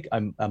 I think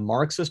a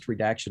Marxist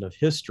redaction of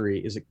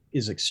history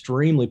is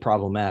extremely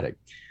problematic.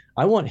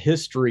 I want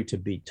history to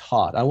be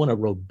taught. I want a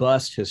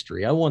robust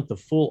history. I want the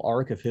full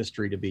arc of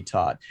history to be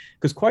taught.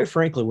 Because quite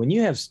frankly, when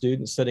you have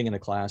students sitting in a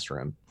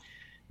classroom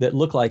that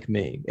look like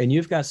me, and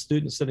you've got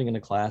students sitting in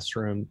a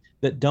classroom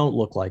that don't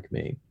look like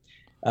me,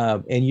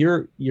 and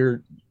you're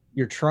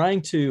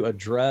trying to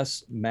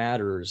address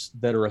matters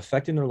that are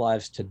affecting their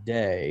lives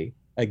today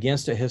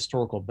against a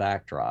historical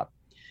backdrop,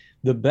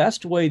 the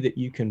best way that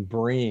you can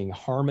bring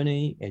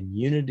harmony and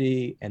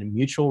unity and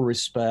mutual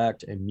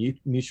respect and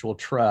mutual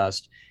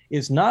trust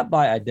is not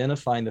by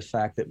identifying the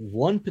fact that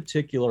one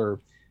particular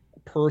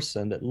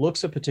person that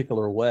looks a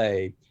particular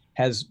way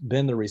has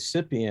been the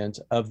recipient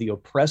of the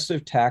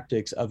oppressive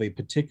tactics of a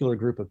particular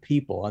group of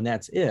people, and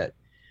that's it.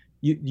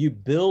 You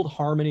build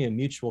harmony and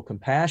mutual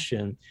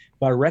compassion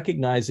by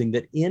recognizing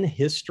that in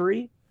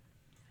history,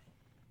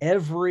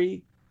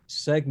 every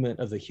segment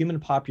of the human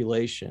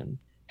population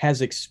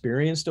has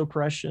experienced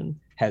oppression,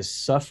 has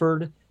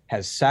suffered,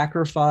 has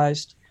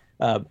sacrificed,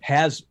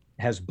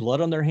 has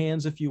blood on their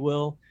hands, if you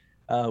will.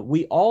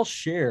 We all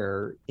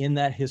share in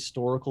that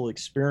historical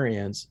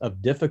experience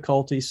of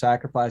difficulty,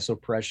 sacrifice,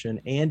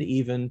 oppression, and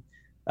even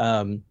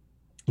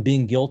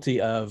being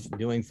guilty of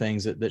doing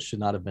things that should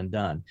not have been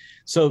done.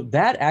 So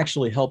that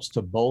actually helps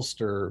to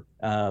bolster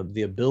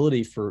the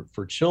ability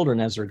for children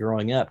as they're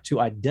growing up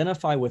to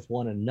identify with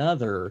one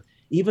another,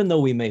 even though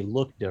we may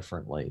look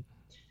differently.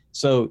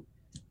 So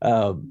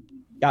I'm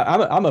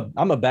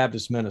a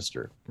Baptist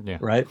minister,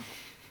 right?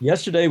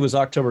 Yesterday was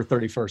October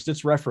 31st.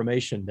 It's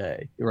Reformation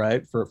Day,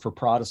 right? For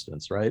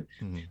Protestants, right?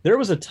 Mm-hmm. There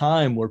was a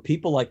time where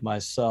people like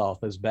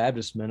myself as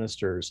Baptist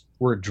ministers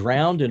were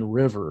drowned in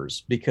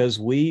rivers because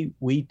we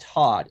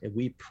taught and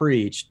we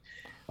preached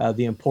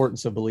the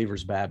importance of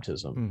believers'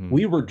 baptism. Mm-hmm.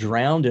 We were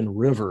drowned in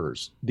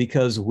rivers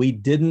because we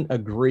didn't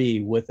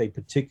agree with a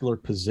particular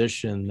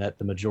position that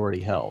the majority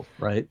held,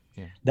 right?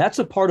 Yeah. That's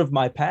a part of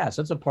my past.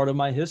 That's a part of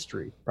my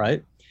history,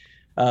 right?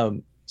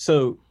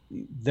 So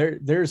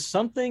there's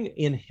something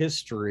in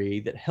history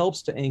that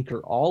helps to anchor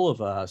all of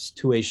us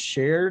to a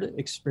shared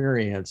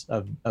experience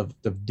of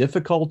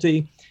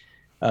difficulty,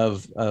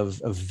 of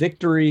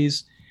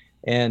victories,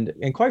 and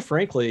quite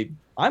frankly,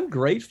 I'm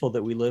grateful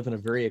that we live in a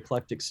very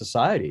eclectic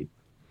society.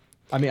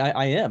 I mean,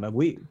 I am. And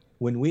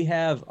when we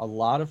have a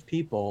lot of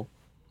people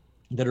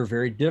that are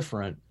very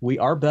different, we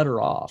are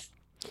better off.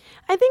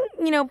 I think,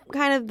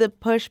 kind of the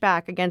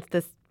pushback against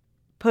this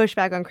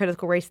pushback on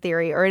critical race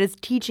theory, or it is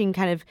teaching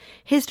kind of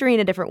history in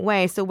a different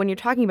way. So when you're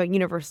talking about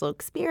universal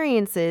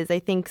experiences, I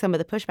think some of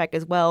the pushback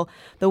as well,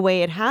 the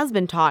way it has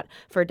been taught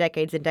for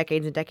decades and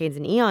decades and decades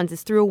and eons,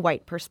 is through a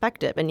white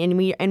perspective. And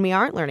we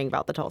aren't learning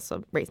about the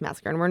Tulsa Race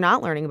Massacre, and we're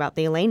not learning about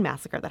the Elaine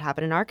Massacre that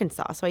happened in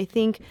Arkansas. So I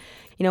think,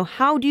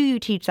 how do you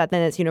teach that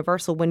then as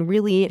universal when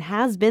really it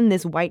has been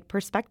this white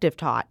perspective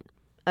taught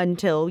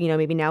until,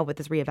 maybe now with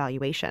this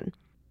reevaluation?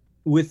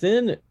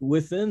 Within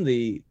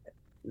the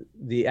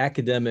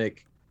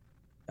academic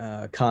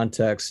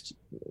context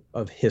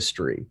of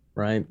history,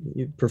 right?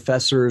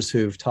 Professors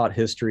who've taught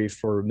history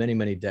for many,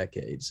 many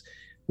decades.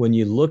 When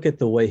you look at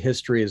the way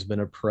history has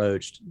been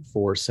approached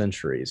for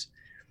centuries,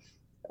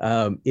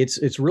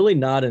 it's really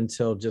not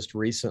until just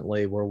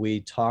recently where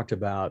we talked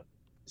about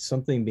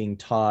something being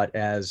taught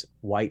as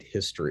white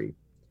history.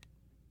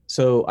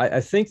 So I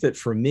think that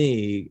for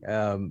me,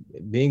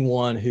 being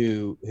one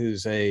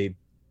who's in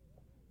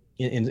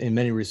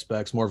many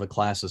respects more of a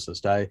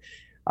classicist,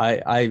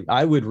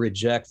 I would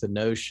reject the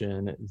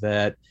notion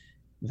that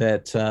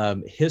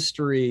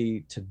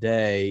history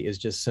today is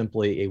just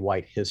simply a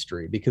white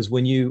history, because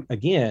when you,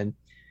 again,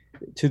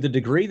 to the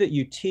degree that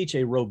you teach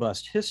a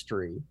robust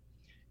history,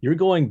 you're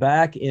going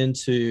back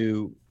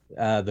into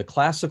the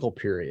classical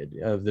period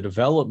of the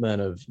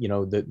development of,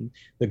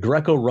 the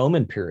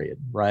Greco-Roman period,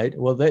 right?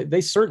 Well,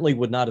 they certainly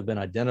would not have been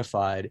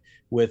identified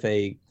with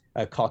a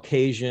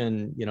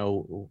Caucasian,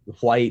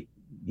 white,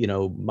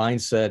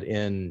 mindset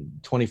in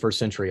 21st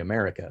century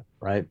America,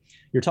 right?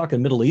 You're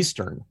talking Middle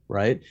Eastern,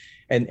 right?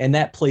 And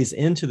that plays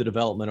into the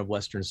development of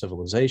Western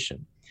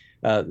civilization.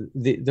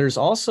 There's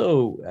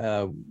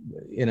also,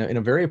 in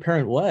a very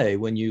apparent way,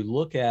 when you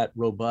look at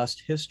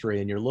robust history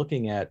and you're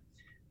looking at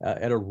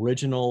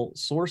original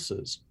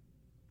sources,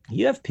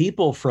 you have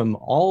people from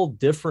all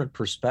different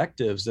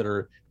perspectives that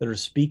are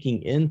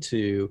speaking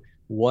into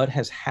what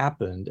has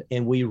happened,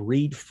 and we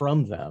read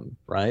from them,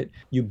 right?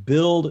 You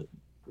build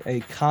a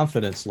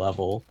confidence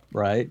level,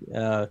 right,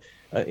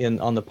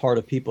 on the part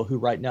of people who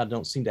right now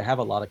don't seem to have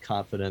a lot of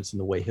confidence in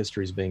the way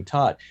history is being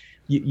taught.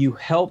 You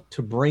help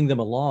to bring them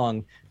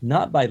along,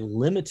 not by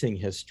limiting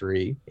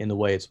history in the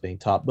way it's being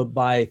taught, but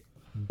by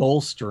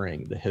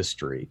bolstering the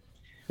history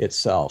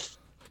itself.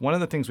 One of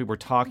the things we were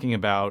talking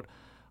about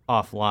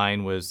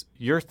offline was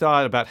your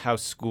thought about how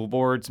school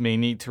boards may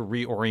need to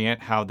reorient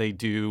how they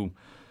do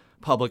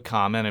public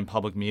comment and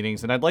public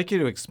meetings. And I'd like you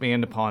to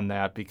expand upon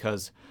that,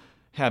 because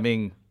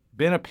having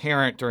been a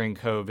parent during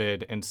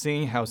COVID and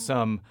seeing how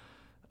some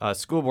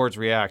school boards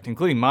react,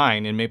 including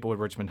mine in Maplewood,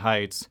 Richmond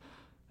Heights,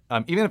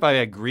 even if I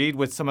agreed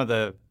with some of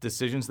the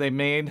decisions they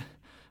made,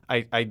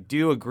 I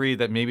do agree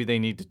that maybe they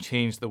need to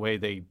change the way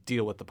they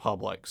deal with the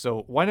public.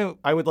 So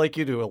I would like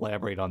you to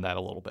elaborate on that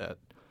a little bit.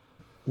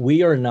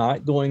 We are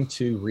not going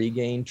to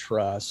regain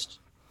trust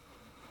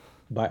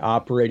by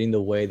operating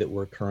the way that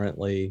we're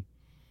currently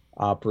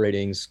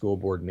operating school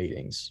board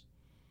meetings.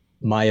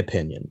 My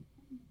opinion.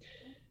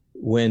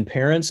 When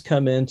parents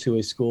come into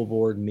a school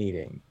board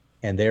meeting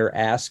and they're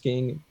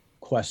asking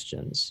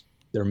questions,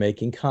 they're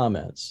making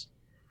comments,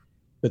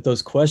 but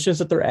those questions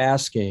that they're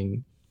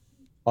asking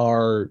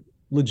are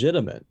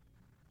legitimate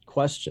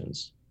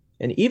questions.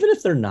 And even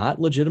if they're not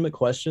legitimate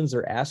questions,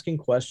 they're asking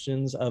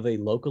questions of a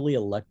locally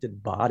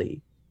elected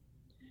body.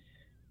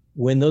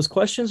 When those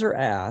questions are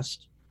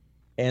asked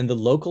and the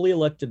locally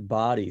elected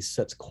body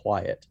sits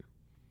quiet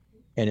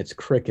and it's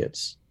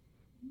crickets,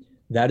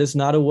 that is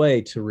not a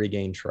way to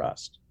regain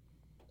trust.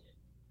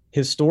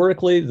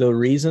 Historically, the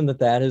reason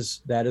that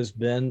has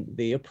been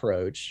the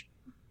approach,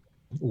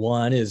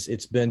 one is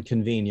it's been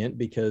convenient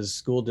because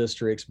school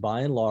districts,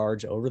 by and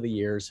large, over the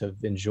years have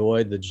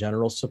enjoyed the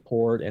general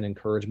support and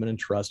encouragement and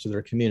trust of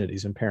their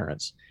communities and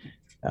parents.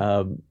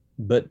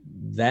 But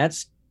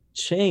that's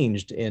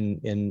changed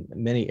in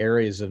many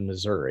areas of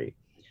Missouri.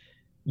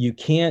 You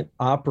can't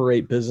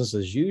operate business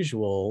as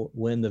usual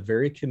when the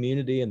very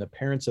community and the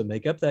parents that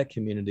make up that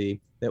community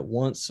that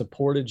once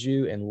supported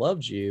you and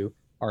loved you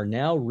are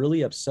now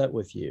really upset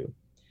with you.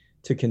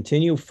 To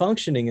continue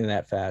functioning in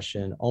that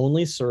fashion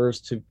only serves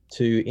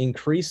to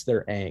increase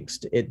their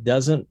angst. It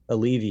doesn't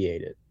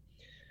alleviate it.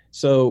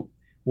 So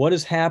what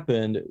has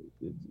happened,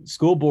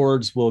 school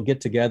boards will get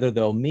together,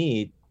 they'll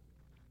meet,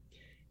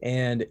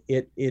 and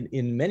it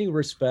in many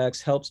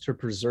respects helps to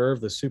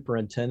preserve the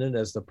superintendent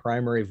as the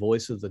primary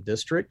voice of the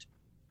district,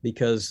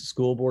 because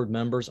school board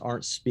members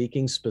aren't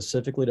speaking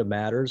specifically to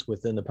matters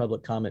within the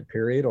public comment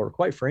period, or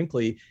quite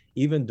frankly,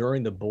 even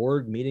during the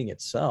board meeting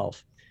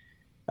itself.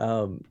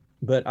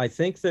 But I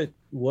think that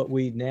what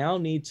we now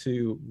need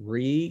to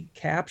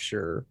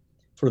recapture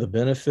for the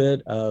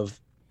benefit of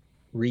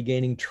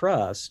regaining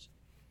trust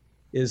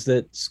is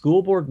that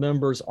school board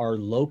members are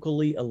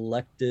locally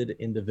elected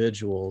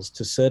individuals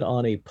to sit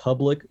on a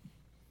public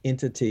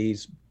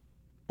entity's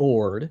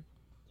board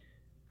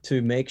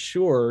to make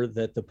sure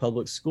that the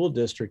public school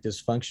district is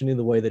functioning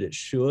the way that it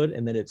should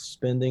and that it's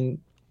spending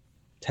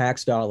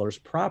tax dollars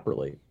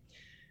properly.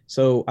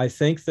 So I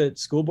think that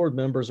school board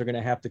members are going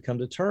to have to come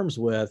to terms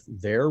with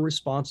their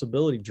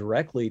responsibility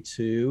directly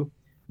to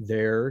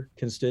their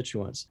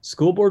constituents.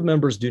 School board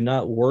members do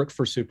not work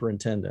for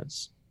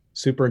superintendents.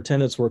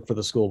 Superintendents work for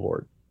the school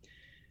board.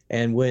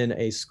 And when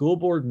a school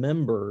board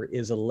member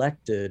is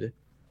elected,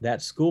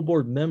 that school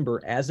board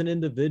member as an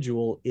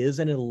individual is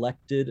an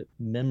elected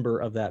member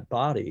of that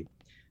body.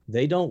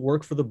 They don't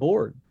work for the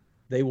board.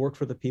 They work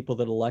for the people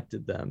that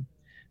elected them.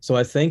 So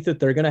I think that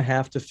they're going to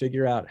have to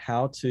figure out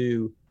how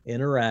to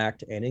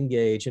interact and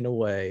engage in a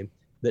way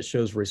that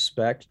shows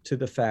respect to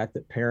the fact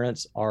that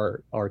parents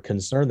are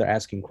concerned, they're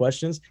asking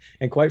questions.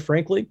 And quite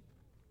frankly,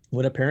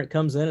 when a parent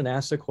comes in and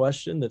asks a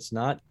question that's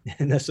not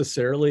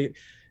necessarily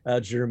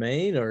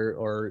germane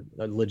or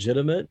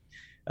legitimate,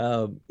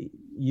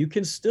 you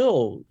can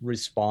still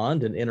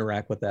respond and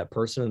interact with that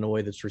person in a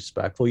way that's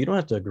respectful. You don't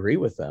have to agree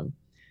with them.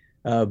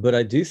 But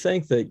I do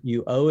think that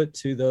you owe it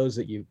to those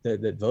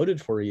that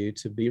voted for you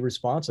to be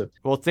responsive.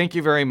 Well, thank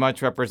you very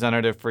much,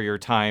 Representative, for your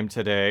time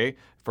today.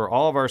 For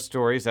all of our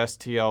stories,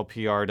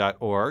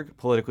 stlpr.org.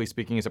 Politically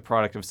Speaking is a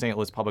product of St.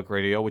 Louis Public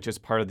Radio, which is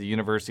part of the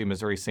University of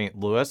Missouri St.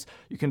 Louis.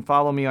 You can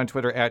follow me on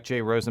Twitter at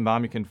Jay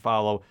Rosenbaum. You can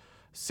follow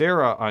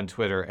Sarah on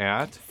Twitter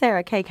at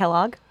Sarah K.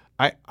 Kellogg.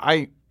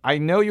 I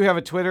know you have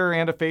a Twitter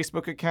and a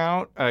Facebook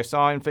account. I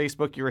saw on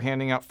Facebook you were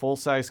handing out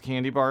full-size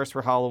candy bars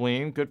for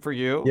Halloween. Good for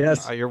you.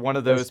 Yes. You're one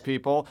of those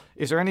people.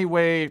 Is there any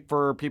way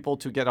for people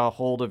to get a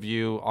hold of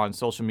you on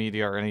social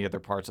media or any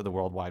other parts of the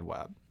World Wide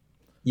Web?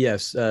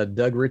 Yes.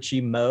 Doug Ritchie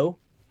Mo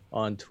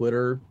on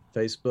Twitter,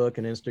 Facebook,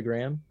 and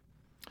Instagram.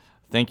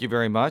 Thank you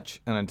very much.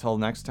 And until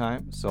next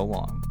time, so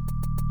long.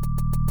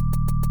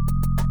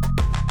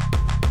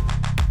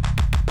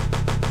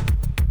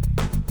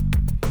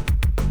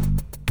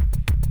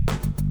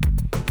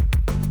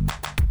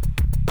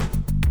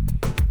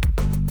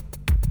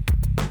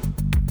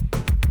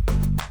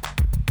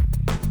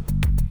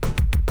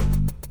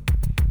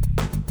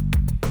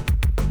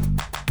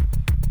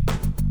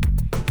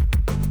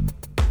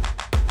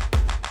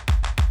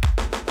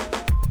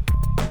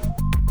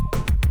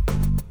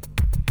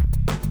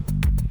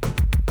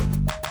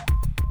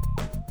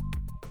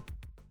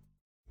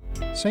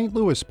 St.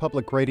 Louis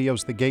Public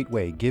Radio's The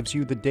Gateway gives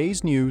you the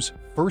day's news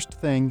first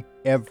thing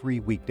every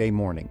weekday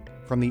morning.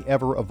 From the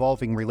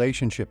ever-evolving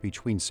relationship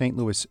between St.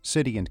 Louis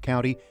City and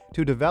County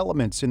to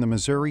developments in the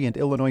Missouri and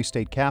Illinois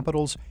state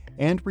capitals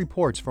and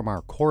reports from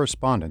our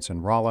correspondents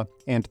in Rolla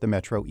and the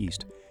Metro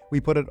East.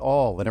 We put it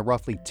all in a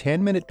roughly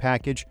 10-minute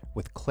package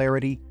with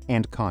clarity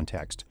and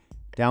context.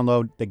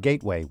 Download The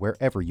Gateway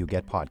wherever you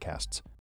get podcasts.